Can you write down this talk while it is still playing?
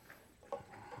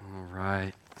All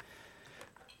right.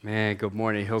 Man, good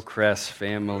morning, Hillcrest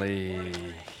family.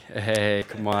 Hey,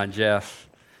 come on, Jeff.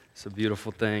 It's a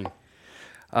beautiful thing.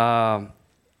 So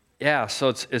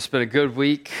it's been a good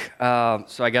week. So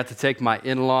I got to take my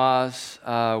in-laws.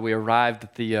 We arrived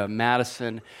at the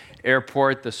Madison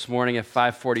Airport this morning at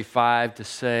 5:45 to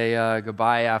say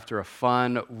goodbye after a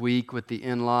fun week with the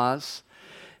in-laws.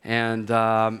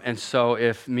 And so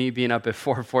if me being up at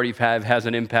 4:45 has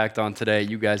an impact on today,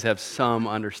 you guys have some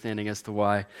understanding as to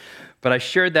why. But I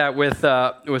shared that with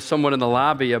someone in the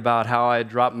lobby about how I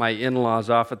dropped my in-laws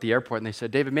off at the airport, and they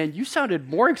said, "David, man, you sounded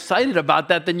more excited about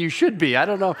that than you should be. I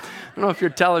don't know if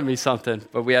you're telling me something."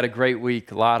 But we had a great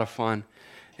week, a lot of fun.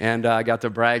 And I got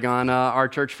to brag on our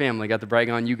church family, got to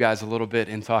brag on you guys a little bit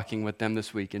in talking with them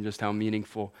this week and just how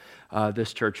meaningful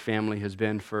this church family has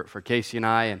been for Casey and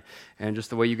I, and just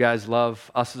the way you guys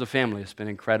love us as a family. It's been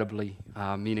incredibly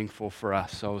meaningful for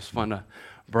us. So it was fun to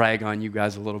brag on you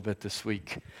guys a little bit this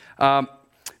week.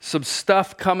 Some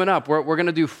stuff coming up. We're going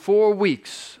to do 4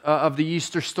 weeks of the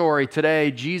Easter story.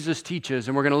 Today, Jesus teaches,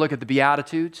 and we're going to look at the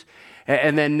Beatitudes.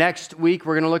 And then next week,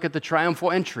 we're going to look at the triumphal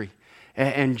entry.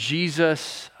 And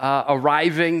Jesus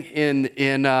arriving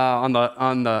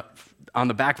on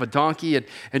the back of a donkey,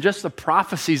 and just the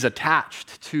prophecies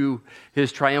attached to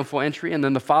his triumphal entry. And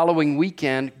then the following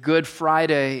weekend, Good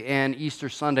Friday and Easter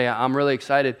Sunday. I'm really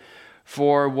excited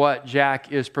for what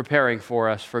Jack is preparing for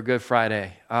us for Good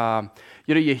Friday.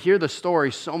 You hear the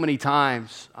story so many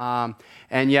times,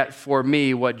 and yet for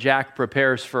me, what Jack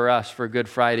prepares for us for Good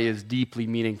Friday is deeply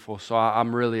meaningful. So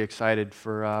I'm really excited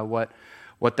for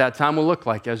what that time will look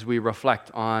like as we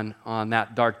reflect on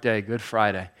that dark day, Good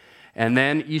Friday. And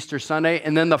then Easter Sunday.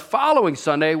 And then the following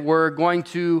Sunday, we're going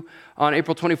to, on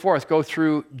April 24th, go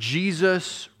through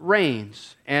Jesus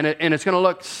Reigns. And it's going to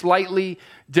look slightly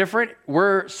different.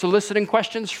 We're soliciting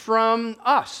questions from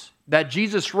us. That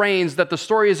Jesus reigns, that the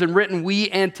story isn't written,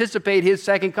 we anticipate his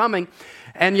second coming.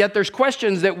 And yet there's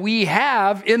questions that we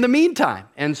have in the meantime.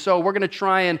 And so we're going to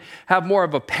try and have more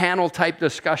of a panel-type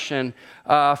discussion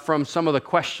from some of the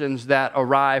questions that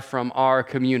arrive from our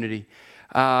community.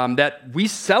 That we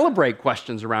celebrate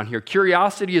questions around here.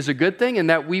 Curiosity is a good thing, and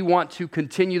that we want to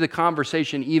continue the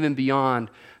conversation even beyond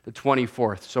the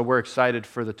 24th. So we're excited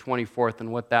for the 24th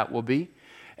and what that will be.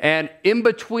 And in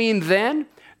between then,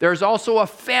 there's also a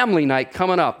family night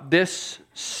coming up this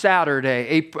Saturday,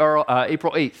 April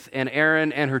 8th, and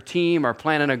Erin and her team are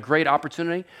planning a great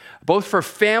opportunity, both for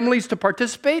families to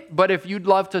participate, but if you'd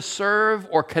love to serve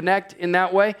or connect in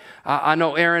that way, I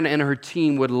know Erin and her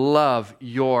team would love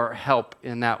your help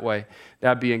in that way.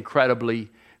 That'd be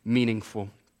incredibly meaningful.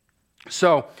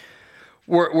 So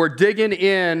we're digging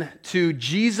in to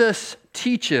Jesus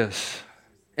Teaches,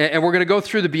 and we're going to go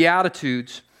through the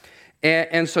Beatitudes.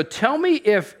 And so tell me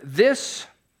if this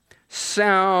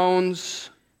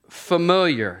sounds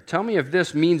familiar. Tell me if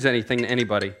this means anything to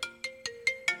anybody. You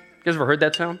guys ever heard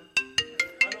that sound?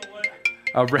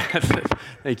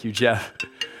 Thank you, Jeff.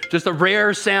 Just a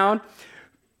rare sound.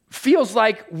 Feels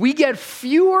like we get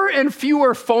fewer and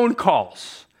fewer phone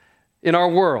calls in our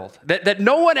world. That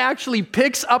no one actually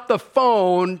picks up the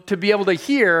phone to be able to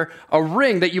hear a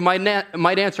ring that you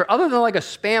might answer, other than like a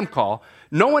spam call.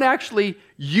 No one actually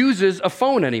uses a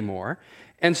phone anymore.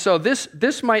 And so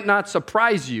this might not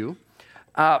surprise you,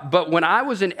 but when I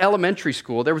was in elementary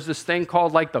school, there was this thing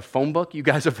called like the phone book. You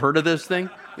guys have heard of this thing?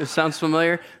 This sounds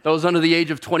familiar? Those under the age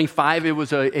of 25, it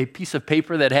was a piece of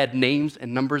paper that had names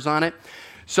and numbers on it.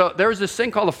 So there was this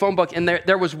thing called a phone book, and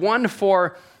there was one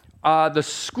for the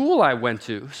school I went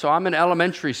to. So I'm in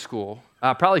elementary school,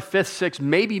 probably 5th, 6th,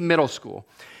 maybe middle school.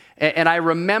 And I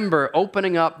remember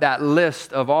opening up that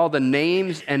list of all the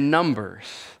names and numbers.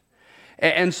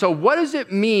 And so what does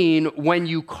it mean when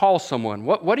you call someone?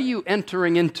 What are you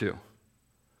entering into?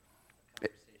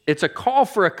 It's a call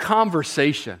for a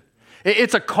conversation.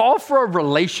 It's a call for a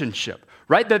relationship,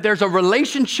 right? That there's a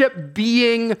relationship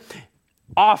being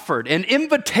offered, an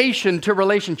invitation to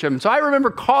relationship. And so I remember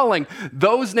calling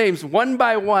those names one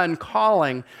by one,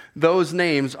 calling those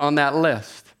names on that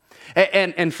list.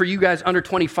 And for you guys under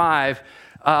 25,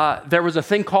 there was a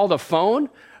thing called a phone,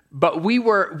 but we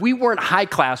weren't high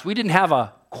class. We didn't have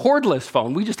a cordless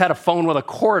phone. We just had a phone with a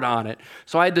cord on it.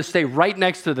 So I had to stay right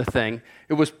next to the thing.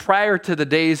 It was prior to the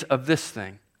days of this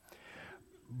thing.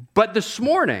 But this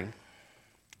morning,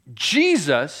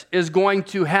 Jesus is going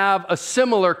to have a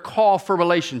similar call for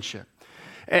relationship.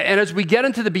 And as we get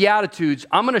into the Beatitudes,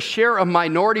 I'm going to share a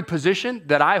minority position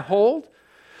that I hold.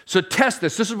 So test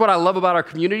this. This is what I love about our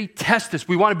community. Test this.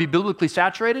 We want to be biblically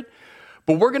saturated.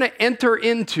 But we're going to enter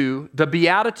into the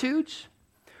Beatitudes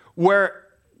where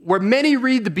many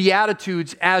read the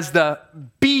Beatitudes as the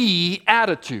be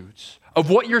Beatitudes of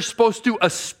what you're supposed to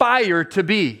aspire to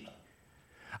be.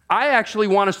 I actually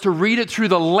want us to read it through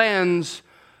the lens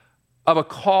of a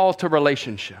call to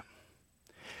relationship.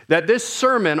 That this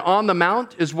Sermon on the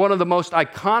Mount is one of the most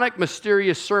iconic,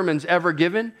 mysterious sermons ever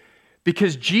given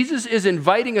because Jesus is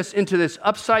inviting us into this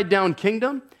upside-down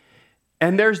kingdom,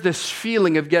 and there's this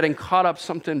feeling of getting caught up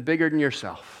something bigger than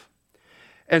yourself.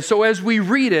 And so as we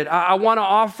read it, I want to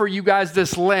offer you guys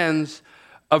this lens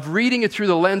of reading it through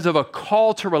the lens of a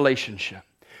call to relationship.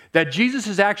 That Jesus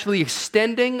is actually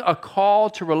extending a call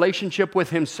to relationship with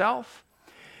himself,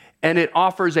 and it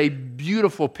offers a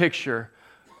beautiful picture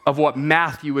of what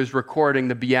Matthew is recording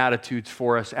the Beatitudes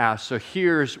for us as. So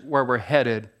here's where we're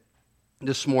headed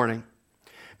this morning.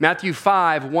 Matthew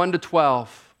 5, 1-12.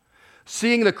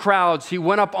 Seeing the crowds, he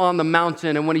went up on the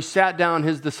mountain, and when he sat down,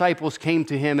 his disciples came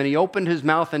to him, and he opened his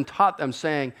mouth and taught them,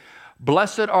 saying,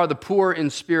 Blessed are the poor in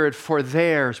spirit, for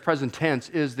theirs, present tense,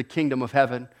 is the kingdom of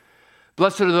heaven.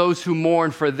 Blessed are those who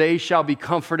mourn, for they shall be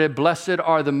comforted. Blessed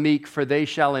are the meek, for they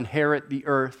shall inherit the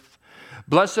earth.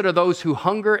 Blessed are those who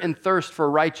hunger and thirst for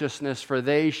righteousness, for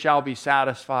they shall be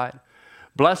satisfied.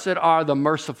 Blessed are the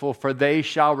merciful, for they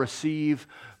shall receive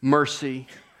mercy.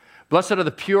 Blessed are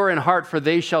the pure in heart, for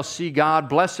they shall see God.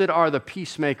 Blessed are the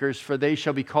peacemakers, for they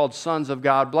shall be called sons of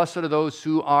God. Blessed are those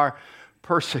who are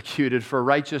persecuted for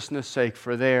righteousness' sake,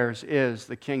 for theirs is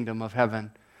the kingdom of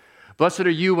heaven. Blessed are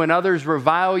you when others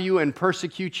revile you and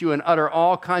persecute you and utter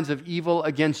all kinds of evil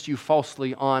against you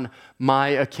falsely on my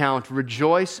account.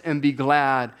 Rejoice and be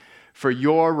glad, for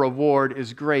your reward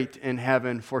is great in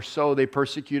heaven, for so they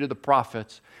persecuted the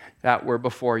prophets that were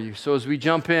before you. So as we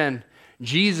jump in,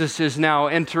 Jesus is now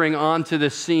entering onto the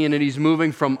scene, and he's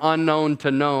moving from unknown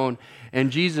to known.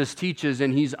 And Jesus teaches,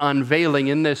 and he's unveiling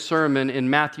in this sermon, in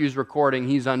Matthew's recording,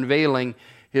 he's unveiling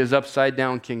his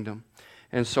upside-down kingdom.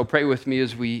 And so pray with me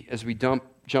as we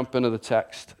jump into the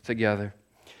text together.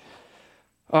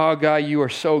 Oh, God, you are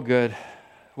so good.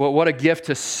 Well, what a gift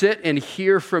to sit and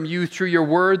hear from you through your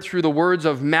word, through the words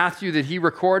of Matthew that he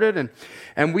recorded.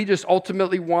 And we just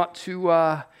ultimately want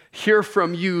to hear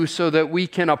from you so that we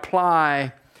can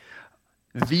apply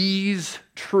these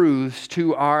truths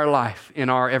to our life in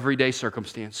our everyday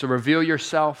circumstance. So reveal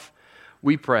yourself,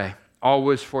 we pray,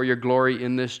 always for your glory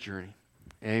in this journey.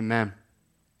 Amen.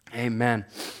 Amen.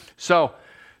 So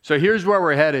here's where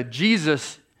we're headed.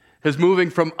 Jesus is moving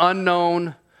from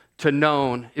unknown to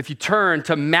known. If you turn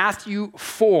to Matthew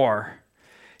 4,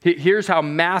 here's how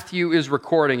Matthew is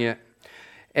recording it.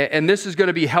 And this is going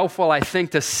to be helpful, I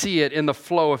think, to see it in the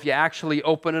flow if you actually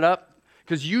open it up.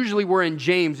 Because usually we're in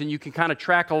James and you can kind of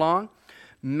track along.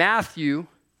 Matthew,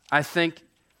 I think,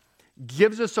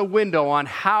 gives us a window on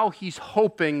how he's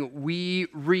hoping we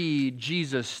read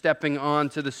Jesus stepping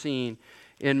onto the scene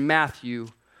in Matthew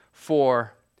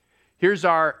 4. Here's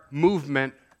our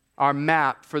movement, our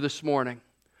map for this morning.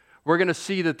 We're going to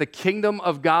see that the kingdom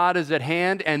of God is at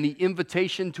hand, and the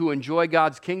invitation to enjoy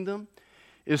God's kingdom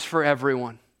is for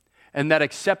everyone. And that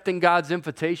accepting God's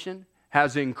invitation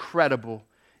has incredible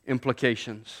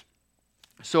implications.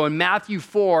 So in Matthew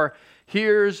 4,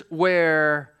 here's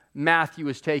where Matthew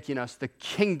is taking us. The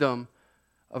kingdom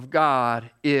of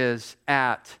God is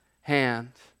at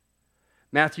hand.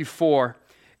 Matthew 4.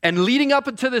 And leading up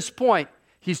until this point,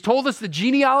 he's told us the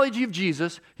genealogy of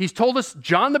Jesus. He's told us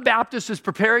John the Baptist is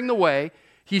preparing the way.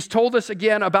 He's told us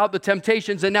again about the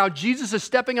temptations. And now Jesus is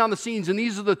stepping on the scenes. And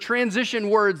these are the transition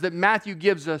words that Matthew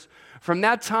gives us. From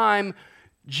that time,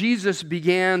 Jesus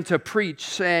began to preach,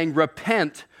 saying,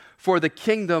 Repent, for the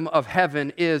kingdom of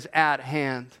heaven is at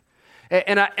hand.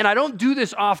 And I don't do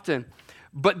this often,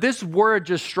 but this word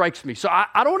just strikes me. So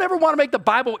I don't ever want to make the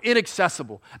Bible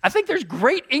inaccessible. I think there's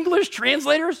great English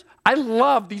translators. I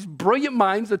love these brilliant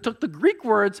minds that took the Greek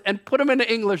words and put them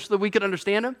into English so that we could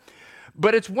understand them.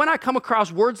 But it's when I come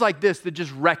across words like this that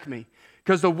just wreck me.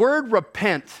 Because the word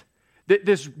repent,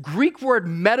 this Greek word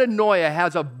metanoia,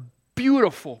 has a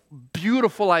beautiful,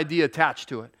 beautiful idea attached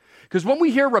to it. Because when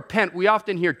we hear repent, we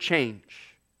often hear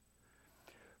change.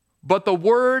 But the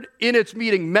word in its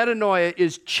meaning, metanoia,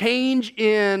 is change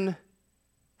in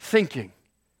thinking.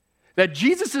 That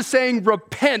Jesus is saying,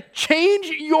 repent, change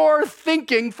your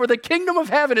thinking, for the kingdom of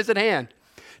heaven is at hand.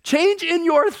 Change in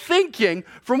your thinking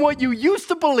from what you used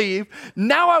to believe.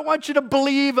 Now I want you to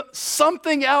believe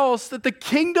something else, that the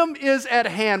kingdom is at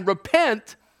hand.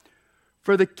 Repent,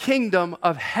 for the kingdom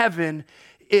of heaven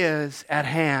is at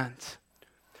hand.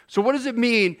 So what does it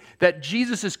mean that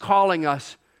Jesus is calling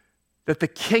us that the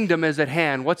kingdom is at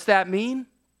hand? What's that mean?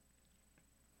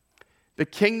 The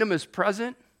kingdom is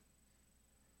present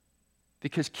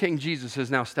because King Jesus has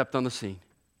now stepped on the scene.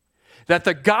 That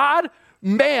the God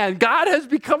man. God has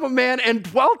become a man and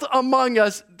dwelt among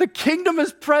us. The kingdom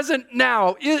is present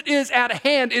now. It is at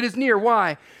hand. It is near.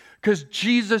 Why? Because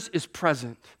Jesus is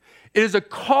present. It is a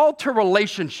call to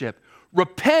relationship.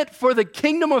 Repent, for the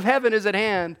kingdom of heaven is at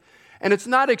hand. And it's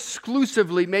not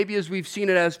exclusively, maybe as we've seen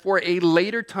it as, for a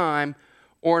later time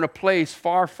or in a place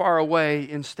far, far away.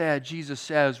 Instead, Jesus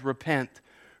says, repent,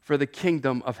 for the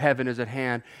kingdom of heaven is at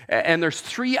hand. And there's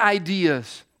three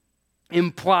ideas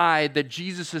implied that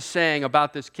Jesus is saying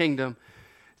about this kingdom,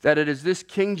 that it is this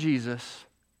King Jesus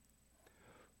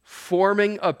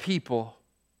forming a people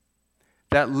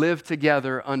that live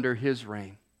together under his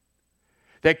reign.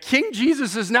 That King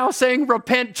Jesus is now saying,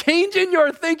 repent, change in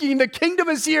your thinking. The kingdom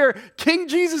is here. King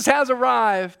Jesus has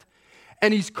arrived.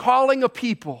 And he's calling a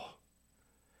people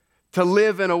to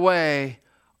live in a way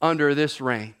under this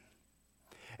reign.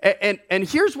 And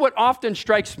here's what often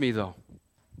strikes me, though.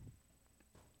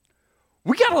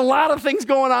 We got a lot of things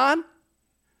going on.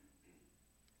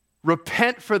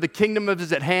 Repent, for the kingdom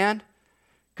is at hand.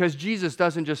 Because Jesus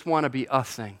doesn't just want to be a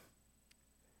thing.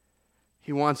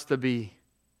 He wants to be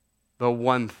the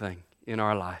one thing in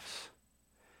our lives.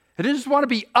 He doesn't just want to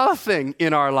be a thing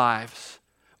in our lives,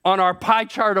 on our pie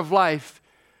chart of life,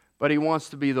 but he wants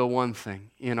to be the one thing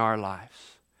in our lives.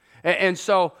 And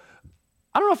so,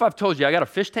 I don't know if I've told you, I got a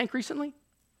fish tank recently.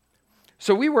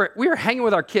 So we were hanging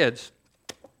with our kids,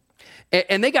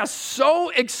 and they got so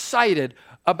excited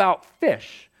about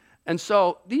fish. And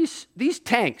so these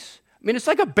tanks, I mean, it's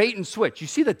like a bait and switch. You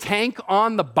see the tank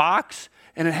on the box,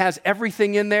 and it has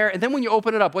everything in there. And then when you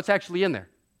open it up, what's actually in there?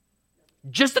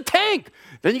 Just a tank.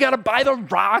 Then you got to buy the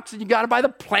rocks, and you got to buy the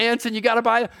plants, and you got to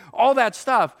buy all that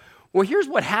stuff. Well, here's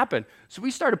what happened. So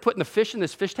we started putting the fish in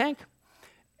this fish tank,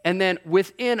 and then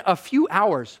within a few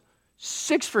hours,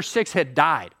 6 for 6 had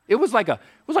died. It was like a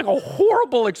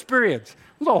horrible experience.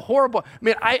 It was a horrible. I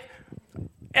mean,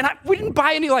 we didn't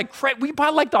buy any we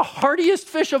bought like the hardiest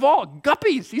fish of all,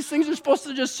 guppies. These things are supposed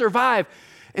to just survive.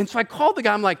 And so I called the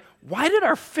guy. I'm like, why did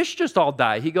our fish just all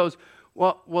die? He goes,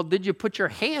 well, did you put your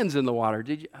hands in the water?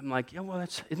 Did you? I'm like, yeah, well,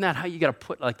 isn't that how you got to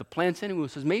put like the plants in? And he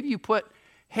says, maybe you put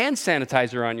hand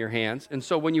sanitizer on your hands. And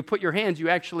so when you put your hands, you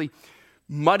actually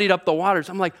muddied up the waters.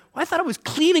 I'm like, well, I thought I was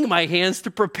cleaning my hands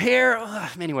to prepare.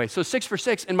 Anyway, so 6 for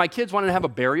 6. And my kids wanted to have a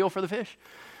burial for the fish.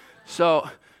 So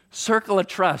circle of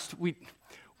trust. We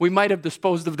might have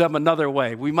disposed of them another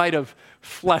way. We might have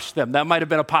fleshed them. That might have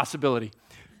been a possibility.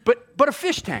 But a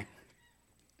fish tank.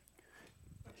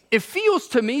 It feels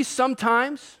to me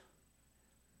sometimes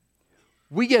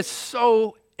we get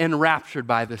so enraptured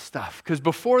by this stuff. Because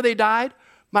before they died,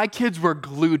 my kids were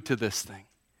glued to this thing.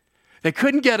 They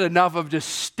couldn't get enough of just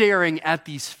staring at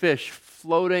these fish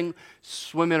floating,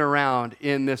 swimming around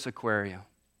in this aquarium.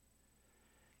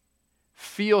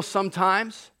 Feel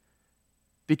sometimes,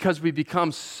 because we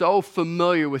become so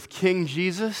familiar with King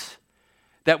Jesus,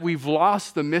 that we've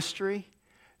lost the mystery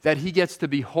that he gets to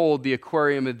behold the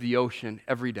aquarium of the ocean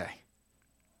every day.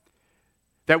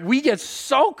 That we get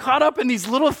so caught up in these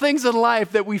little things in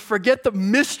life that we forget the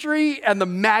mystery and the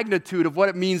magnitude of what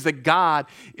it means that God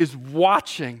is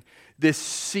watching this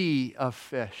sea of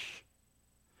fish.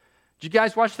 Did you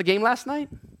guys watch the game last night?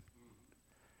 There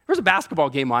was a basketball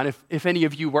game on, if any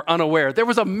of you were unaware. There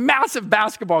was a massive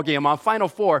basketball game on, Final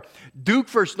Four, Duke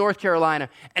versus North Carolina,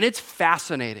 and it's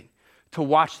fascinating to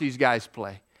watch these guys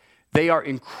play. They are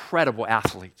incredible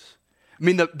athletes. I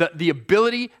mean, the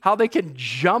ability, how they can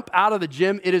jump out of the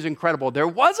gym, it is incredible. There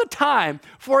was a time,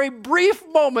 for a brief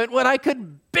moment, when I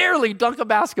could barely dunk a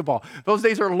basketball. Those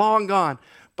days are long gone.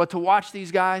 But to watch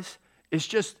these guys is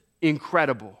just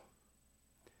incredible.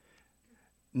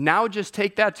 Now just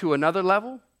take that to another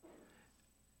level.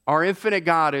 Our infinite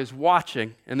God is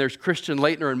watching, and there's Christian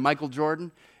Laettner and Michael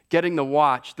Jordan getting to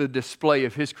watch the display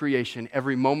of his creation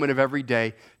every moment of every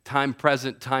day, time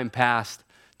present, time past,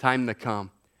 time to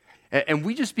come. And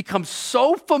we just become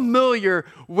so familiar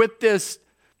with this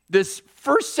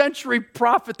first century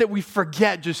prophet that we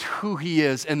forget just who he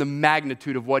is and the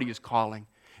magnitude of what he is calling.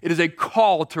 It is a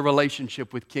call to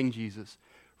relationship with King Jesus.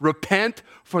 Repent,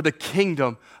 for the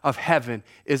kingdom of heaven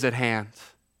is at hand.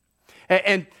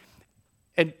 And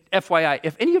FYI,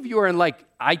 if any of you are in like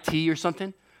IT or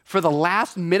something, for the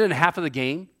last minute and a half of the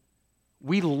game,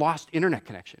 we lost internet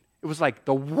connection. It was like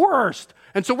the worst.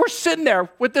 And so we're sitting there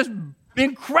with this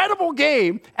incredible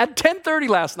game at 10:30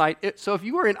 last night. So if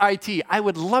you were in IT, I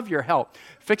would love your help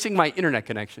fixing my internet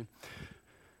connection.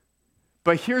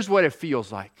 But here's what it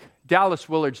feels like. Dallas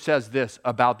Willard says this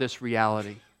about this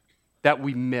reality that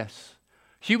we miss.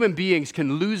 Human beings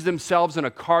can lose themselves in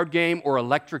a card game or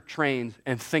electric trains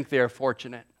and think they are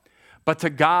fortunate. But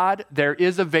to God, there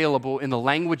is available, in the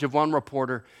language of one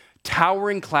reporter,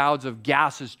 towering clouds of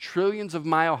gases trillions of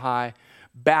miles high,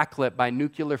 backlit by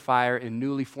nuclear fire and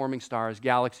newly forming stars,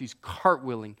 galaxies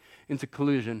cartwheeling into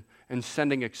collision and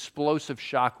sending explosive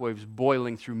shockwaves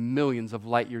boiling through millions of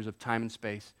light years of time and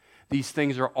space. These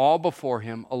things are all before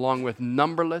him, along with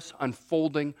numberless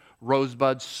unfolding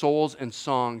rosebuds, souls, and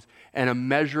songs, and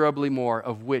immeasurably more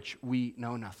of which we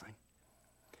know nothing.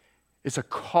 It's a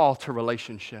call to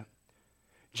relationship.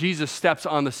 Jesus steps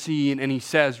on the scene and he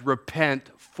says, repent,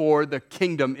 for the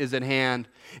kingdom is at hand.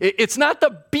 It's not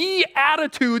the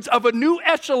beatitudes of a new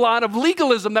echelon of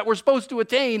legalism that we're supposed to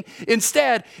attain.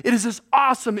 Instead, it is this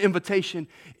awesome invitation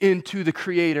into the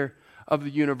creator of the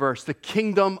universe. The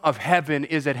kingdom of heaven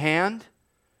is at hand,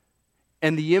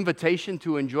 and the invitation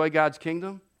to enjoy God's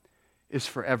kingdom is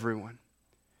for everyone.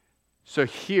 So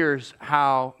here's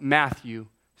how Matthew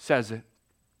says it.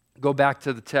 Go back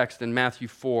to the text in Matthew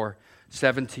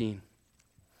 4:17.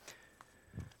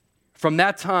 From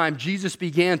that time, Jesus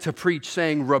began to preach,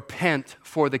 saying, repent,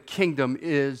 for the kingdom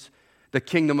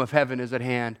of heaven is at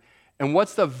hand. And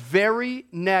what's the very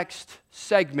next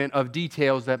segment of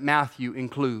details that Matthew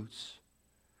includes?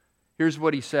 Here's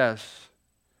what he says.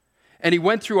 And he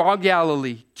went through all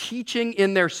Galilee, teaching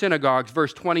in their synagogues,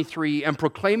 verse 23, and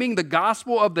proclaiming the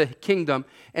gospel of the kingdom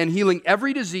and healing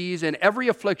every disease and every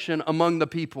affliction among the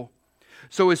people.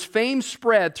 So his fame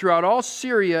spread throughout all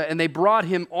Syria, and they brought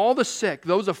him all the sick,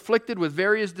 those afflicted with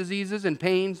various diseases and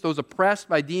pains, those oppressed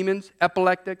by demons,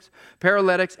 epileptics,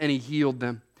 paralytics, and he healed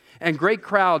them. And great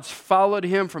crowds followed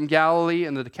him from Galilee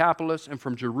and the Decapolis, and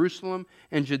from Jerusalem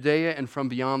and Judea, and from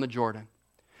beyond the Jordan.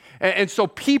 And so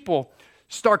people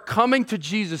start coming to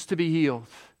Jesus to be healed.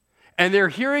 And they're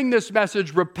hearing this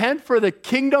message, repent, for the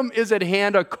kingdom is at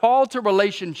hand, a call to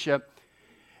relationship.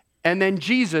 And then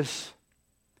Jesus,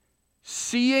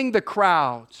 seeing the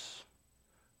crowds,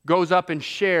 goes up and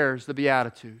shares the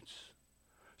Beatitudes.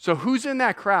 So who's in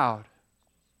that crowd?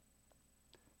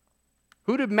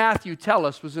 Who did Matthew tell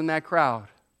us was in that crowd?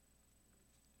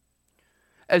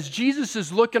 As Jesus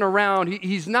is looking around,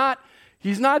 he's not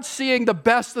seeing the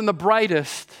best and the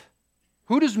brightest.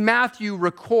 Who does Matthew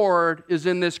record is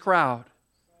in this crowd?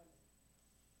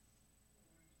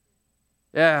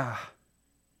 Yeah,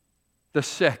 the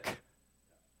sick.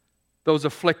 Those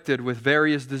afflicted with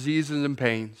various diseases and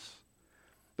pains,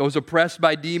 those oppressed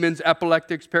by demons,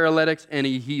 epileptics, paralytics, and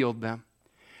he healed them.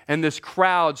 And this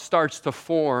crowd starts to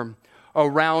form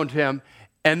around him.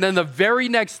 And then the very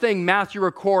next thing Matthew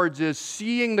records is,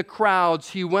 seeing the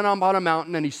crowds, he went up on a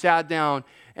mountain and he sat down,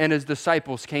 and his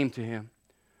disciples came to him.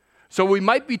 So we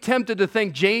might be tempted to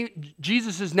think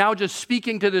Jesus is now just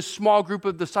speaking to this small group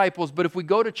of disciples, but if we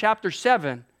go to chapter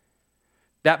 7,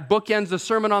 that book ends the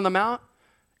Sermon on the Mount.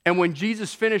 And when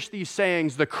Jesus finished these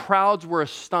sayings, the crowds were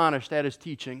astonished at his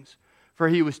teachings, for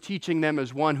he was teaching them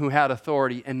as one who had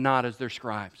authority and not as their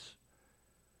scribes.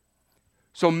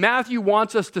 So Matthew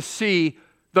wants us to see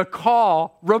the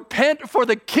call, repent, for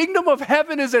the kingdom of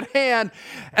heaven is at hand,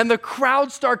 and the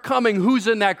crowds start coming. Who's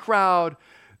in that crowd?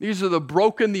 These are the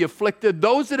broken, the afflicted,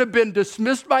 those that have been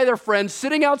dismissed by their friends,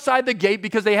 sitting outside the gate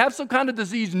because they have some kind of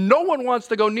disease. No one wants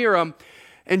to go near them.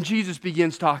 And Jesus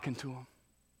begins talking to them.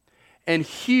 And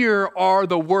here are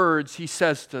the words he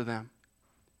says to them.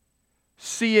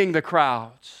 Seeing the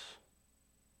crowds,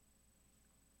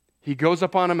 he goes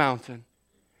up on a mountain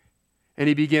and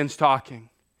he begins talking.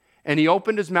 And he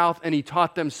opened his mouth and he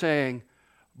taught them, saying,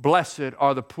 blessed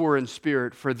are the poor in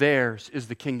spirit, for theirs is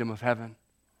the kingdom of heaven.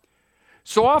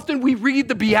 So often we read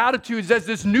the Beatitudes as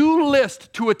this new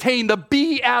list to attain the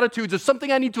Beatitudes as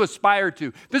something I need to aspire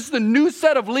to. This is the new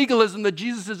set of legalism that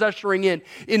Jesus is ushering in.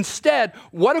 Instead,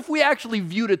 what if we actually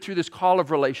viewed it through this call of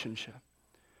relationship?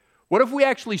 What if we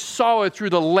actually saw it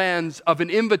through the lens of an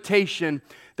invitation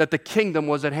that the kingdom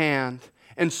was at hand,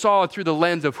 and saw it through the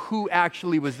lens of who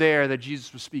actually was there that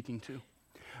Jesus was speaking to?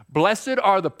 Blessed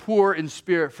are the poor in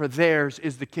spirit, for theirs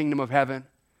is the kingdom of heaven.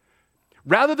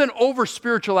 Rather than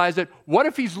over-spiritualize it, what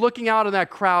if he's looking out in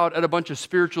that crowd at a bunch of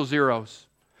spiritual zeros?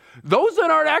 Those that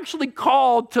aren't actually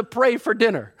called to pray for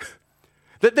dinner.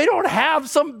 That they don't have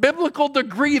some biblical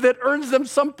degree that earns them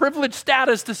some privileged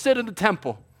status to sit in the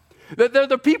temple. That they're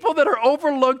the people that are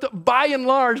overlooked by and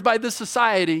large by this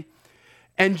society.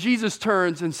 And Jesus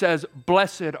turns and says,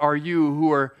 blessed are you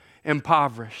who are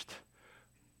impoverished.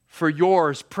 For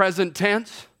yours, present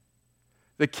tense,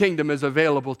 the kingdom is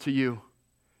available to you.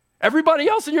 Everybody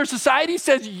else in your society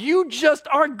says you just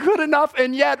aren't good enough,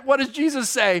 and yet what does Jesus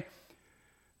say?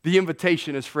 The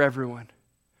invitation is for everyone.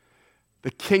 The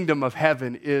kingdom of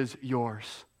heaven is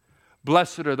yours.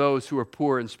 Blessed are those who are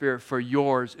poor in spirit, for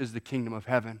yours is the kingdom of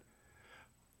heaven.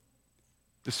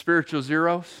 The spiritual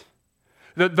zeros,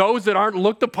 that those that aren't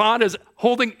looked upon as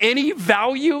holding any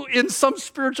value in some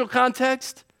spiritual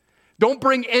context, don't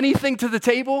bring anything to the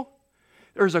table,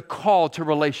 there's a call to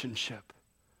relationship.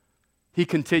 He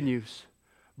continues,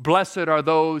 blessed are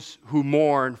those who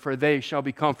mourn, for they shall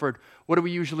be comforted. What do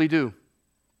we usually do?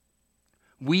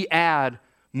 We add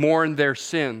mourn their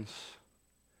sins.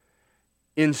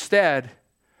 Instead,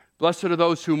 blessed are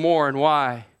those who mourn.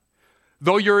 Why?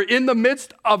 Though you're in the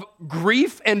midst of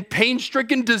grief and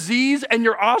pain-stricken disease and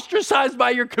you're ostracized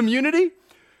by your community,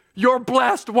 you're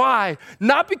blessed. Why?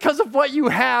 Not because of what you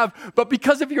have, but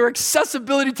because of your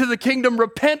accessibility to the kingdom.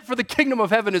 Repent, for the kingdom of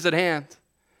heaven is at hand.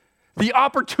 The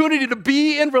opportunity to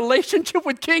be in relationship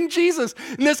with King Jesus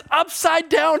in this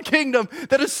upside-down kingdom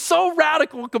that is so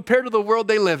radical compared to the world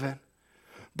they live in.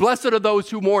 Blessed are those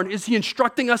who mourn. Is he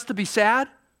instructing us to be sad?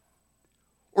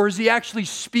 Or is he actually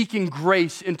speaking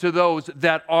grace into those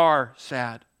that are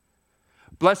sad?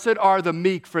 Blessed are the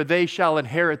meek, for they shall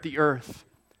inherit the earth.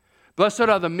 Blessed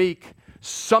are the meek,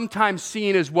 sometimes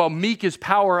seen as, well, meek is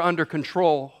power under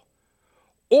control.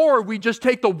 Or we just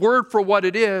take the word for what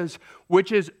it is,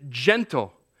 which is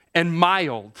gentle and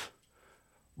mild.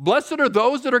 Blessed are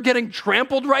those that are getting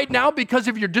trampled right now because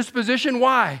of your disposition.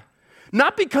 Why?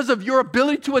 Not because of your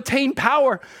ability to attain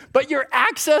power, but your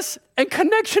access and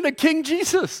connection to King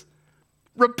Jesus.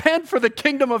 Repent, for the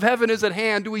kingdom of heaven is at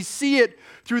hand. Do we see it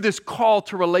through this call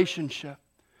to relationship?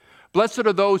 Blessed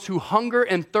are those who hunger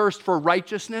and thirst for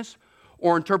righteousness,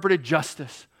 or interpreted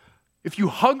justice. If you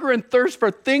hunger and thirst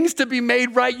for things to be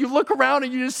made right, you look around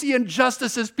and you just see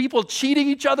injustices, people cheating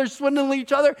each other, swindling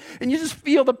each other, and you just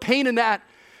feel the pain in that.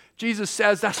 Jesus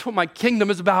says, that's what my kingdom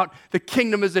is about. The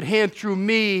kingdom is at hand through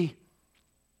me.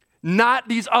 Not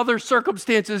these other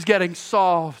circumstances getting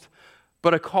solved,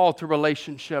 but a call to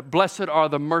relationship. Blessed are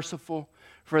the merciful,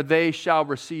 for they shall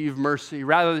receive mercy.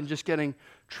 Rather than just getting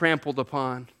trampled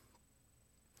upon,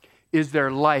 is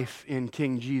their life in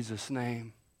King Jesus'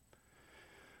 name.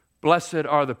 Blessed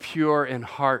are the pure in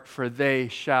heart, for they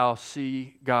shall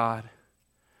see God.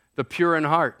 The pure in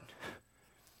heart.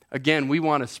 Again, we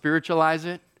want to spiritualize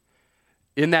it.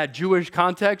 In that Jewish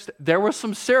context, there were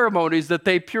some ceremonies that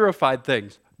they purified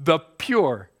things. The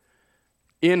pure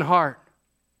in heart.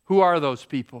 Who are those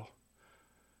people?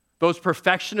 Those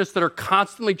perfectionists that are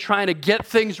constantly trying to get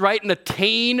things right and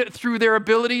attain through their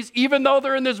abilities, even though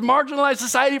they're in this marginalized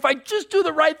society. If I just do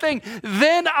the right thing,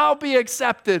 then I'll be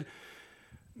accepted.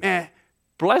 Man,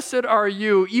 blessed are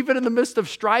you. Even in the midst of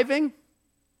striving,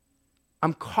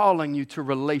 I'm calling you to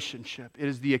relationship. It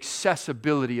is the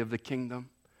accessibility of the kingdom.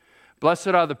 Blessed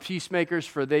are the peacemakers,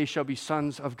 for they shall be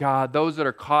sons of God. Those that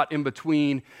are caught in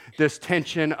between this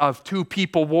tension of two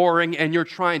people warring and you're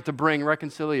trying to bring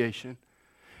reconciliation.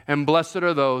 And blessed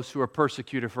are those who are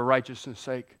persecuted for righteousness'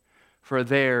 sake, for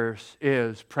theirs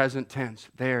is, present tense,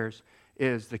 theirs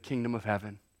is the kingdom of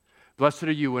heaven. Blessed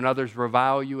are you when others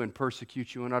revile you and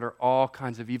persecute you and utter all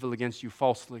kinds of evil against you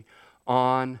falsely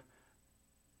on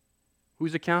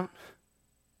whose account?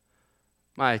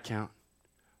 My account.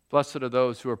 Blessed are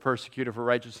those who are persecuted for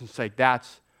righteousness' sake.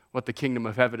 That's what the kingdom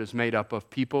of heaven is made up of.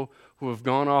 People who have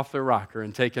gone off their rocker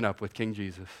and taken up with King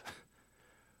Jesus,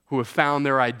 who have found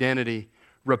their identity,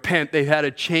 repent. They've had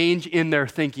a change in their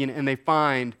thinking, and they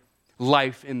find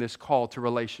life in this call to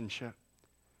relationship.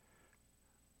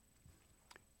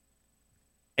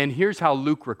 And here's how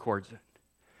Luke records it.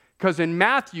 Because in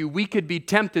Matthew, we could be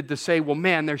tempted to say, well,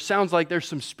 man, there sounds like there's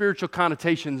some spiritual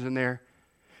connotations in there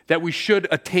that we should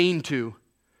attain to.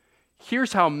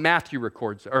 Here's how Matthew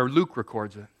records it, or Luke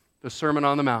records it, the Sermon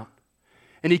on the Mount.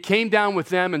 And he came down with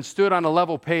them and stood on a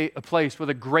level place with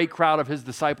a great crowd of his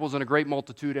disciples and a great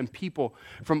multitude and people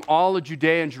from all of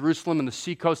Judea and Jerusalem and the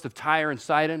seacoast of Tyre and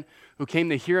Sidon, who came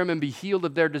to hear him and be healed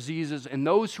of their diseases. And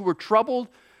those who were troubled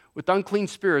with unclean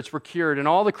spirits were cured. And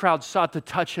all the crowd sought to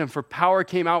touch him, for power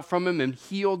came out from him and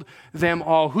healed them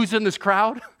all. Who's in this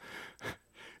crowd?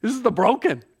 This is the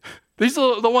broken. These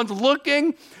are the ones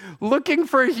looking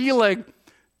for healing,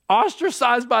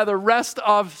 ostracized by the rest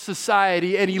of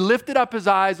society. And he lifted up his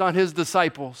eyes on his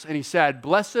disciples and he said,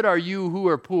 blessed are you who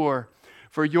are poor,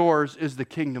 for yours is the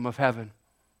kingdom of heaven.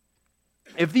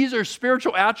 If these are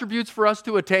spiritual attributes for us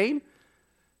to attain,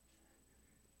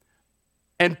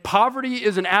 and poverty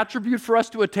is an attribute for us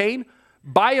to attain,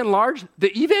 by and large,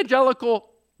 the evangelical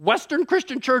Western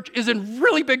Christian church is in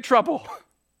really big trouble.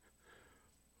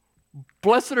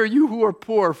 Blessed are you who are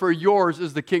poor, for yours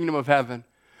is the kingdom of heaven.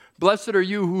 Blessed are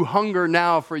you who hunger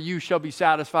now, for you shall be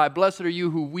satisfied. Blessed are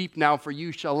you who weep now, for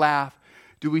you shall laugh.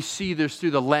 Do we see this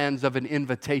through the lens of an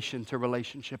invitation to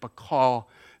relationship, a call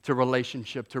to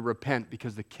relationship, to repent,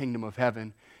 because the kingdom of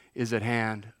heaven is at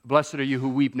hand? Blessed are you who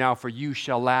weep now, for you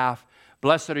shall laugh.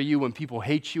 Blessed are you when people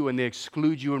hate you and they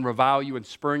exclude you and revile you and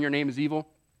spurn your name as evil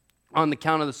on the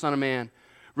account of the Son of Man.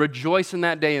 Rejoice in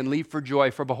that day and leap for joy,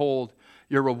 for behold,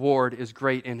 your reward is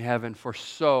great in heaven. For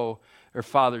so their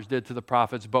fathers did to the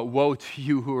prophets. But woe to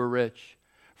you who are rich,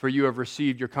 for you have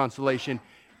received your consolation.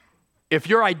 If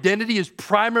your identity is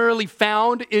primarily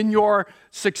found in your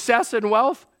success and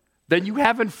wealth, then you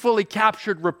haven't fully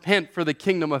captured repent, for the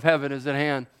kingdom of heaven is at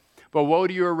hand. But woe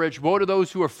to you who are rich, woe to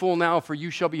those who are full now, for you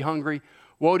shall be hungry.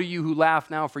 Woe to you who laugh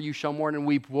now, for you shall mourn and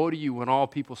weep. Woe to you when all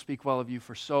people speak well of you,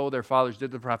 for so their fathers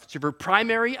did to the prophets. Your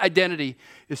primary identity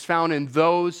is found in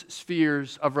those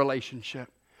spheres of relationship.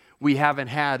 We haven't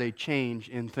had a change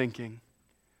in thinking.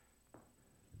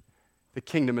 The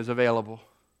kingdom is available.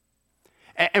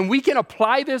 And we can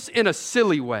apply this in a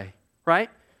silly way, right?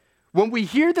 When we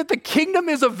hear that the kingdom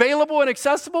is available and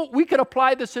accessible, we can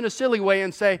apply this in a silly way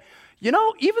and say, you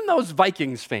know, even those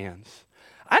Vikings fans,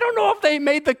 I don't know if they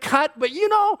made the cut, but you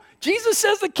know, Jesus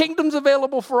says the kingdom's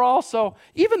available for all, so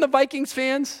even the Vikings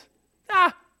fans,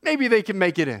 maybe they can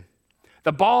make it in.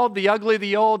 The bald, the ugly,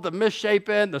 the old, the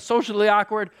misshapen, the socially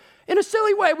awkward. In a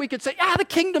silly way, we could say, the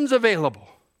kingdom's available.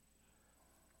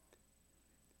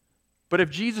 But if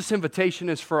Jesus' invitation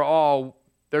is for all,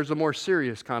 there's a more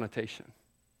serious connotation.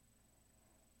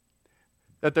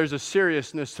 That there's a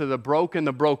seriousness to the broken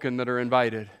that are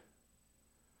invited.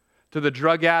 To the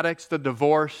drug addicts, the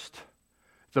divorced,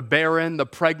 the barren, the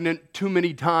pregnant too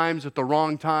many times at the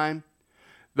wrong time,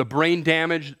 the brain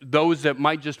damaged, those that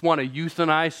might just want to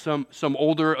euthanize some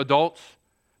older adults,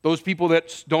 those people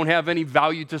that don't have any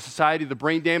value to society, the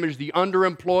brain damaged, the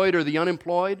underemployed or the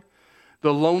unemployed,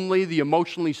 the lonely, the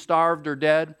emotionally starved or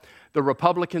dead, the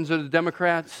Republicans or the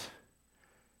Democrats.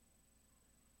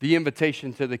 The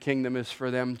invitation to the kingdom is for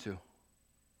them too.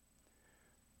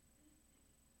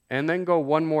 And then go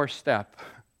one more step.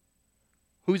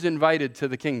 Who's invited to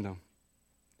the kingdom?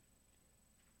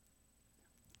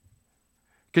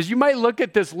 Because you might look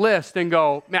at this list and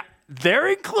go, man, they're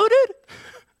included?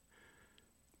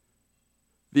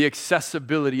 The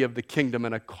accessibility of the kingdom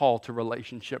and a call to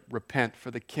relationship. Repent,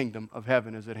 for the kingdom of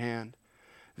heaven is at hand.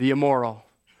 The immoral,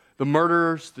 the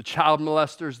murderers, the child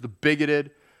molesters, the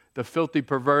bigoted, the filthy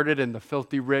perverted and the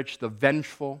filthy rich, the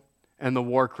vengeful and the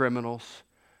war criminals.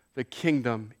 The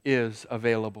kingdom is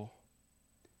available.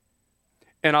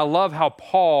 And I love how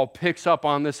Paul picks up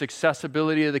on this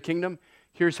accessibility of the kingdom.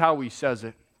 Here's how he says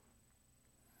it.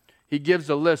 He gives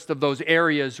a list of those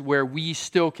areas where we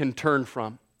still can turn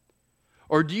from.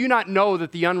 Or do you not know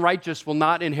that the unrighteous will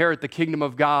not inherit the kingdom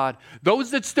of God?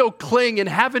 Those that still cling and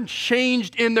haven't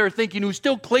changed in their thinking, who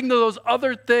still cling to those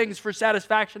other things for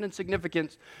satisfaction and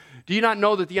significance, do you not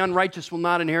know that the unrighteous will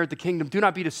not inherit the kingdom? Do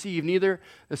not be deceived, neither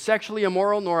the sexually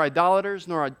immoral, nor idolaters,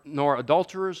 nor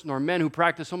adulterers, nor men who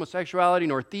practice homosexuality,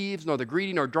 nor thieves, nor the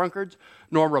greedy, nor drunkards,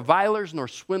 nor revilers, nor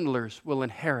swindlers will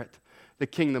inherit the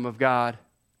kingdom of God.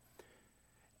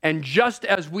 And just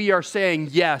as we are saying,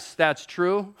 yes, that's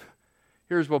true,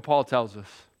 here's what Paul tells us.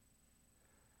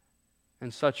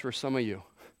 And such were some of you.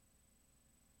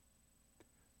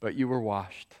 But you were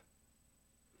washed.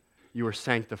 You were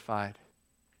sanctified.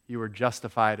 You were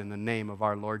justified in the name of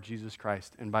our Lord Jesus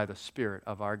Christ and by the Spirit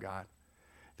of our God.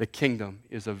 The kingdom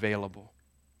is available.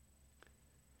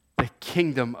 The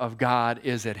kingdom of God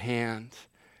is at hand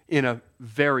in a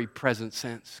very present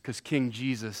sense because King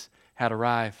Jesus had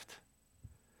arrived.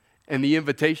 And the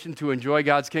invitation to enjoy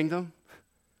God's kingdom,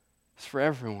 it's for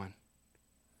everyone.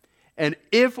 And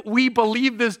if we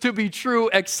believe this to be true,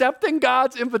 accepting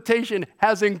God's invitation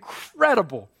has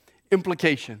incredible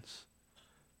implications.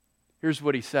 Here's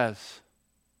what he says.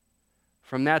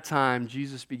 From that time,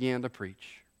 Jesus began to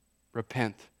preach,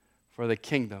 repent, for the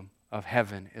kingdom of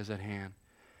heaven is at hand.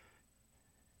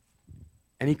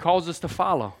 And he calls us to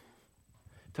follow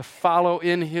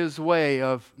in his way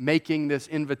of making this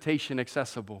invitation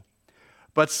accessible.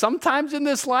 But sometimes in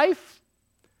this life,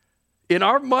 in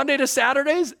our Monday to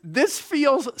Saturdays, this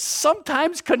feels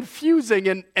sometimes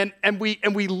confusing and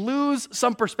we lose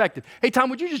some perspective. Hey, Tom,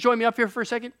 would you just join me up here for a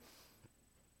second?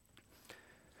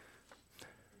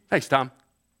 Thanks, Tom.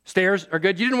 Stairs are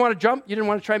good. You didn't want to jump? You didn't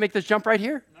want to try and make this jump right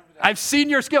here? I've seen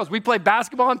your skills. We played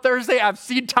basketball on Thursday. I've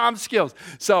seen Tom's skills.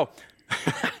 So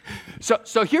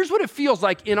here's what it feels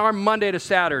like in our Monday to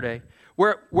Saturday,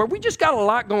 where we just got a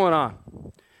lot going on.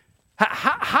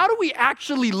 How do we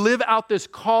actually live out this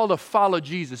call to follow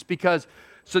Jesus? Because,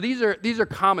 so these are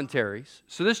commentaries.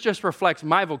 So this just reflects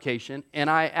my vocation, and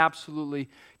I absolutely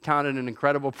count it an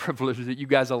incredible privilege that you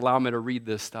guys allow me to read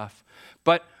this stuff.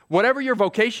 But whatever your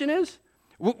vocation is,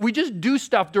 we just do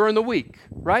stuff during the week,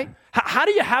 right? How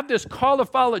do you have this call to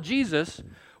follow Jesus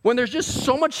when there's just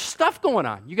so much stuff going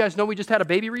on? You guys know we just had a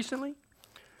baby recently?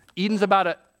 Eden's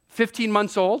about 15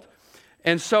 months old,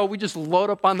 and so we just load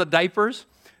up on the diapers.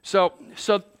 So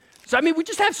I mean, we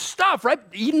just have stuff, right?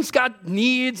 Eden's got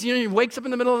needs. He wakes up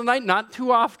in the middle of the night, not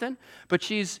too often, but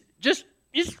you just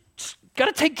got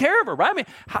to take care of her, right? I mean,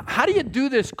 how do you do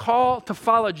this call to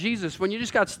follow Jesus when you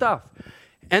just got stuff?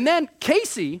 And then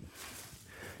Casey,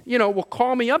 will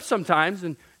call me up sometimes,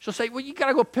 and she'll say, well, you got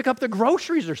to go pick up the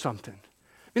groceries or something.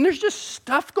 I mean, there's just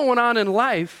stuff going on in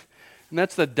life, and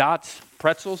that's the Dots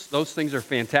pretzels. Those things are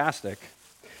fantastic.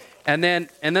 And then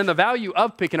the value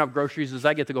of picking up groceries is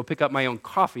I get to go pick up my own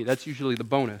coffee. That's usually the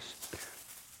bonus.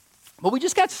 But we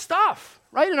just got stuff,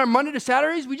 right? In our Monday to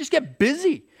Saturdays, we just get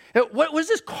busy. What does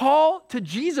this call to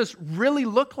Jesus really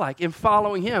look like in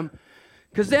following him?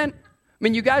 Because then, I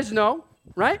mean, you guys know,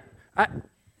 right?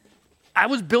 I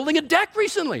was building a deck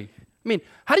recently. I mean,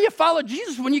 how do you follow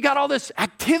Jesus when you got all this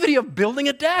activity of building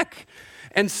a deck?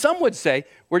 And some would say,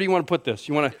 where do you want to put this?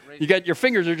 You got your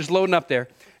fingers are just loading up there.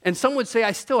 And some would say,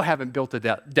 I still haven't built a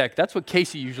deck. That's what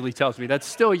Casey usually tells me. That's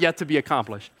still yet to be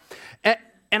accomplished.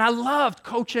 And I loved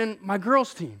coaching my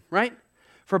girls' team, right?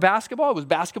 For basketball. It was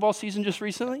basketball season just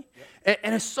recently. Yep.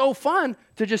 And it's so fun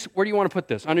to just, where do you want to put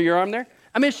this? Under your arm there?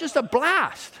 I mean, it's just a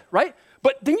blast, right?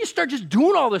 But then you start just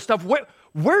doing all this stuff.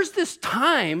 Where's this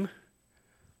time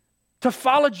to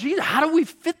follow Jesus? How do we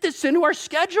fit this into our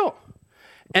schedule?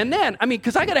 And then, I mean,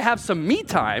 because I got to have some me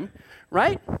time,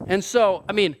 right? And so,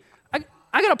 I mean,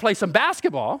 I got to play some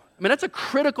basketball. I mean, that's a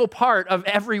critical part of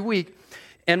every week.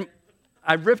 And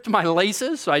I ripped my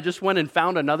laces, so I just went and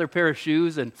found another pair of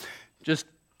shoes and just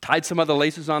tied some other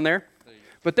laces on there.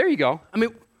 But there you go. I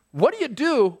mean, what do you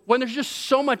do when there's just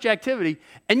so much activity?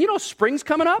 And spring's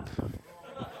coming up.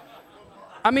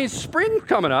 I mean, spring's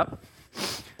coming up.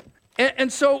 And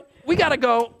so we got to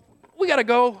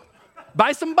go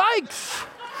buy some bikes.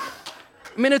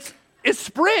 I mean, it's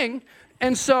spring,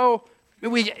 and so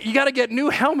you got to get new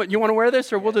helmet. You want to wear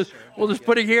this, or we'll just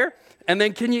put it here, and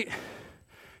then can you?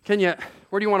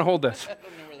 Where do you want to hold this?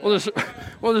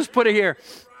 We'll just put it here.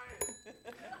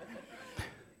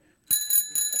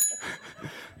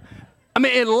 I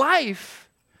mean, in life,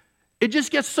 it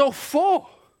just gets so full.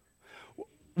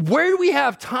 Where do we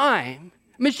have time?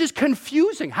 I mean, it's just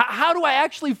confusing. How do I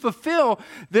actually fulfill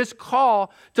this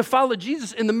call to follow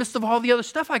Jesus in the midst of all the other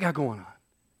stuff I got going on?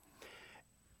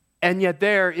 And yet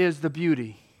there is the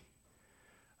beauty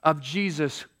of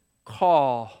Jesus'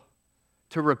 call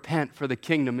to repent, for the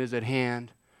kingdom is at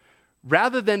hand.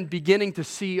 Rather than beginning to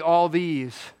see all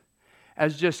these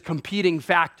as just competing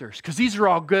factors, because these are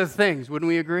all good things, wouldn't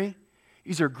we agree?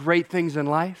 These are great things in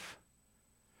life.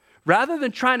 Rather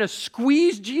than trying to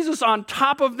squeeze Jesus on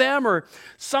top of them or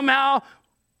somehow,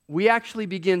 we actually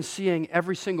begin seeing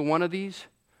every single one of these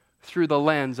through the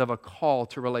lens of a call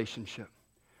to relationship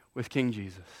with King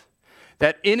Jesus.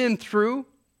 That in and through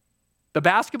the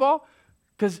basketball,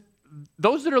 because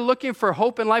those that are looking for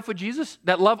hope in life with Jesus,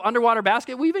 that love underwater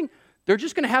basket weaving, they're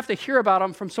just going to have to hear about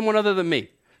them from someone other than me.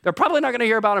 They're probably not going to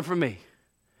hear about them from me.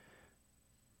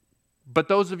 But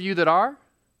those of you that are,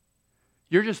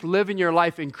 you're just living your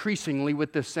life increasingly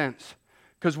with this sense.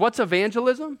 Because what's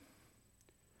evangelism?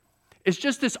 It's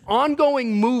just this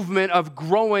ongoing movement of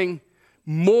growing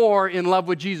more in love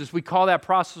with Jesus. We call that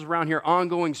process around here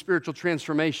ongoing spiritual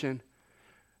transformation.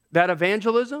 That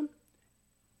evangelism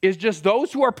is just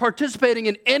those who are participating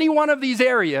in any one of these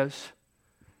areas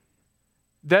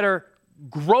that are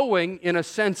growing in a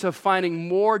sense of finding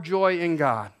more joy in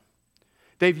God.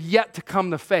 They've yet to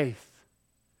come to faith.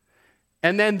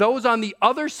 And then those on the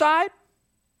other side,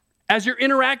 as you're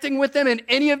interacting with them in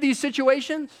any of these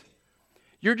situations,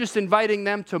 you're just inviting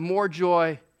them to more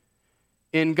joy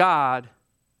in God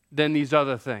than these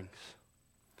other things.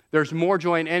 There's more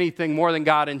joy in anything more than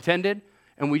God intended,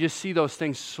 and we just see those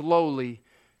things slowly,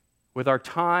 with our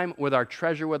time, with our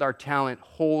treasure, with our talent,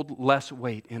 hold less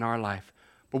weight in our life.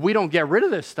 But we don't get rid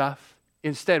of this stuff.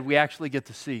 Instead, we actually get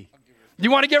to see. You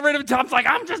want to get rid of it? Tom's like,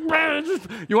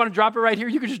 you want to drop it right here?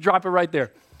 You can just drop it right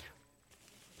there.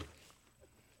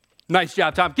 Nice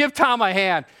job, Tom. Give Tom a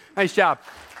hand. Nice job.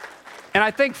 And I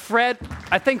think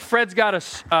Fred's got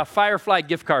a Firefly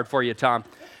gift card for you, Tom.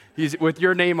 He's with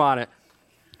your name on it.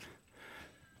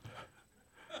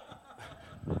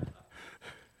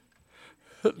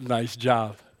 Nice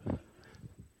job.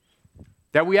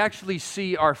 That we actually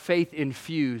see our faith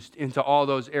infused into all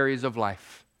those areas of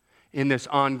life in this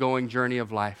ongoing journey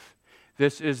of life.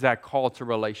 This is that call to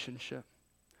relationship.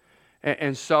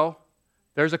 And so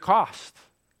there's a cost.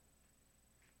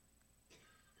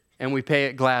 And we pay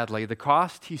it gladly. The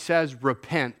cost, he says,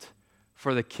 repent,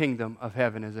 for the kingdom of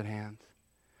heaven is at hand.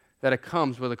 That it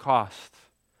comes with a cost.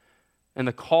 And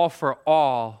the call for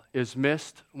all is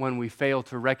missed when we fail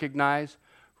to recognize,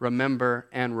 remember,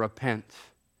 and repent.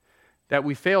 That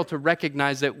we fail to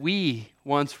recognize that we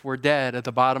once were dead at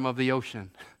the bottom of the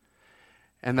ocean,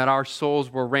 and that our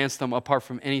souls were ransomed apart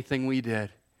from anything we did.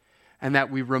 And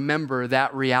that we remember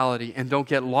that reality and don't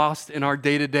get lost in our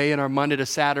day-to-day and our Monday to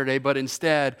Saturday, but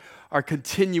instead are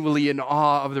continually in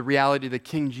awe of the reality that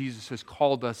King Jesus has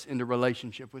called us into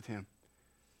relationship with him.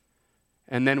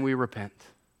 And then we repent.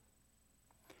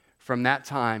 From that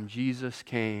time, Jesus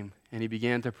came and he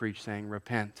began to preach, saying,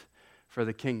 repent, for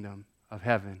the kingdom of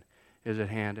heaven is at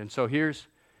hand. And so here's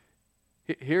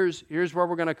where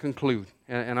we're going to conclude.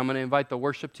 And I'm going to invite the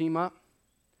worship team up.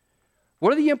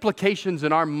 What are the implications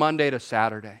in our Monday to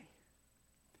Saturday?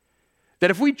 That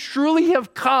if we truly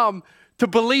have come to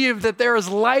believe that there is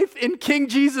life in King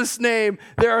Jesus' name,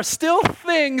 there are still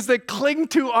things that cling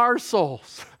to our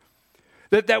souls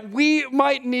that we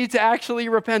might need to actually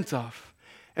repent of.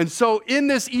 And so in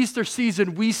this Easter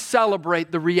season, we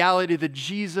celebrate the reality that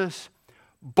Jesus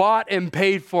bought and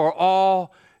paid for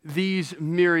all these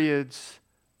myriads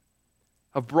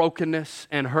of brokenness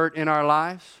and hurt in our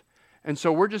lives. And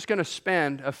so we're just going to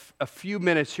spend a few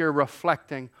minutes here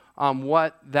reflecting on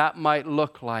what that might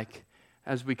look like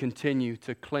as we continue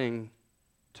to cling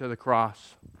to the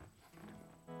cross.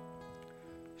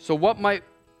 So what might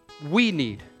we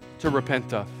need to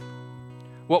repent of?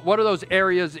 What are those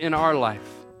areas in our life?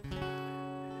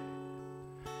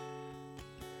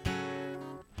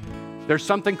 There's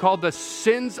something called the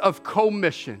sins of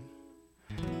commission.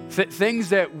 Things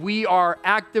that we are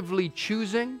actively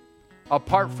choosing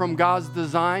apart from God's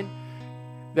design,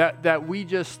 that we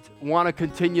just want to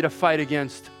continue to fight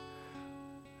against.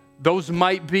 Those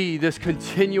might be this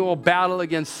continual battle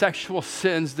against sexual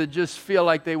sins that just feel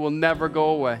like they will never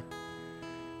go away.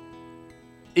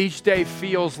 Each day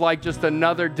feels like just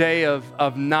another day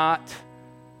of not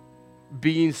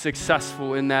being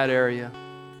successful in that area.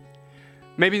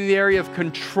 Maybe in the area of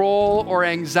control or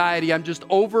anxiety, I'm just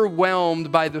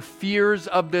overwhelmed by the fears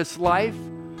of this life.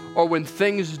 Or when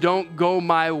things don't go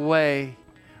my way,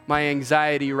 my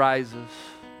anxiety rises.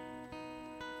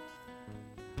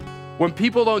 When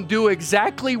people don't do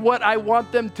exactly what I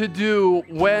want them to do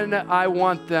when I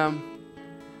want them,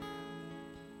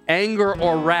 anger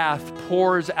or wrath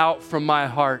pours out from my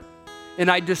heart.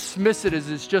 And I dismiss it as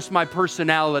it's just my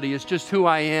personality, it's just who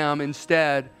I am.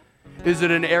 Instead, is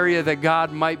it an area that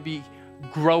God might be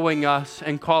growing us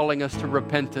and calling us to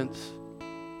repentance?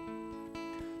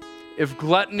 If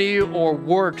gluttony or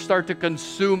work start to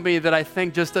consume me, that I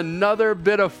think just another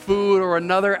bit of food or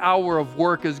another hour of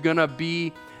work is going to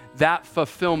be that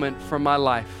fulfillment for my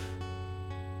life.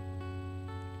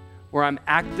 Where I'm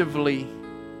actively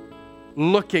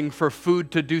looking for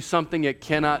food to do something it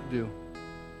cannot do.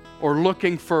 Or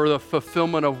looking for the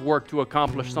fulfillment of work to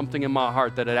accomplish something in my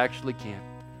heart that it actually can't.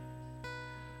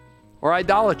 Or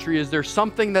idolatry, is there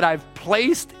something that I've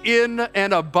placed in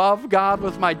and above God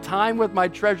with my time, with my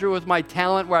treasure, with my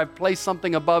talent, where I've placed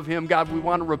something above him? God, we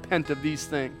want to repent of these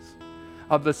things,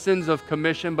 of the sins of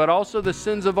commission, but also the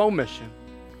sins of omission.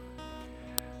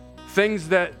 Things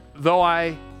that, though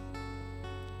I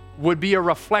would be a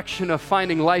reflection of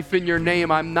finding life in your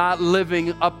name, I'm not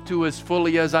living up to as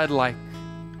fully as I'd like.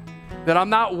 That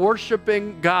I'm not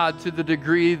worshiping God to the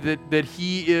degree that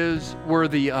he is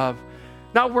worthy of.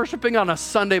 Not worshiping on a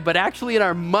Sunday, but actually in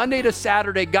our Monday to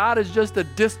Saturday, God is just a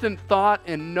distant thought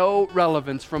and no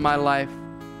relevance for my life.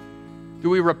 Do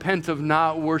we repent of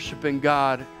not worshiping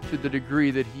God to the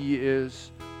degree that he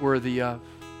is worthy of?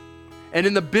 And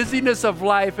in the busyness of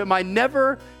life, am I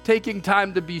never taking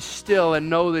time to be still and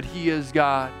know that he is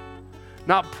God?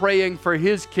 Not praying for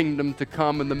his kingdom to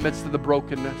come in the midst of the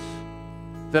brokenness.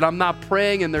 That I'm not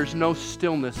praying and there's no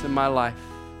stillness in my life.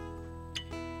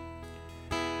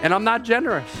 And I'm not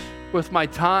generous with my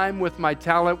time, with my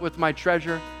talent, with my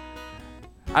treasure.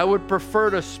 I would prefer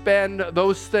to spend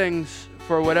those things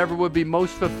for whatever would be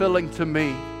most fulfilling to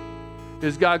me.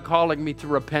 Is God calling me to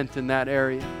repent in that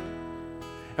area?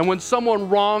 And when someone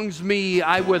wrongs me,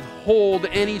 I withhold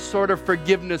any sort of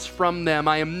forgiveness from them.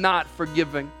 I am not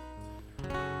forgiving.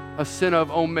 A sin of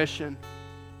omission.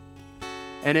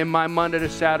 And in my Monday to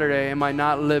Saturday, am I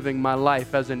not living my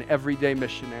life as an everyday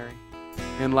missionary?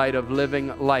 In light of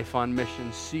living life on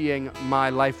mission, seeing my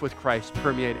life with Christ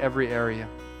permeate every area.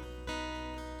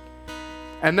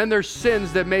 And then there's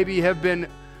sins that maybe have been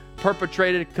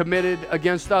perpetrated, committed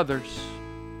against others.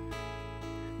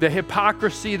 The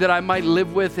hypocrisy that I might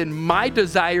live with in my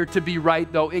desire to be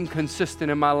right, though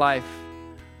inconsistent in my life.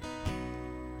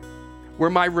 where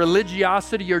my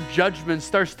religiosity or judgment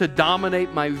starts to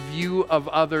dominate my view of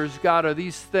others. God, are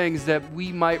these things that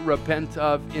we might repent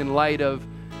of in light of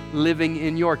living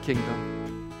in your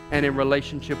kingdom and in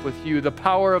relationship with you? The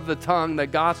power of the tongue, the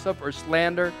gossip or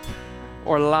slander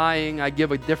or lying, I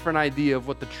give a different idea of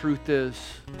what the truth is.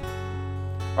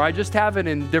 Or I just have an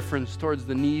indifference towards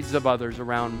the needs of others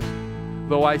around me.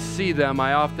 Though I see them,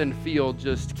 I often feel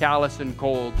just callous and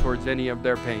cold towards any of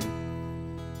their pain.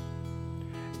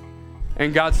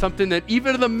 And God, something that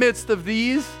even in the midst of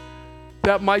these,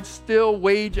 that might still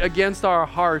wage against our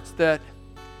hearts, that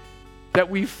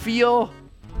we feel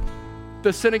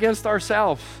the sin against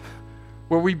ourselves,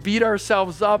 where we beat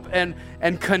ourselves up and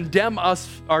condemn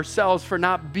ourselves for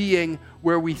not being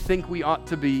where we think we ought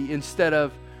to be, instead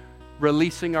of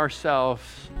releasing ourselves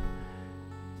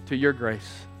to your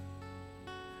grace.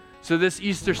 So this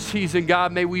Easter season,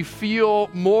 God, may we feel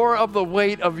more of the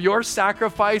weight of your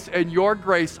sacrifice and your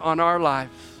grace on our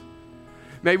lives.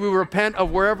 May we repent of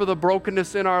wherever the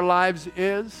brokenness in our lives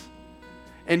is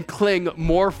and cling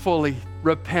more fully.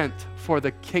 Repent, for the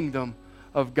kingdom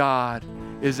of God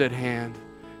is at hand.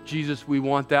 Jesus, we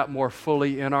want that more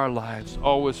fully in our lives.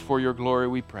 Always for your glory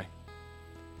we pray.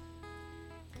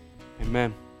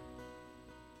 Amen.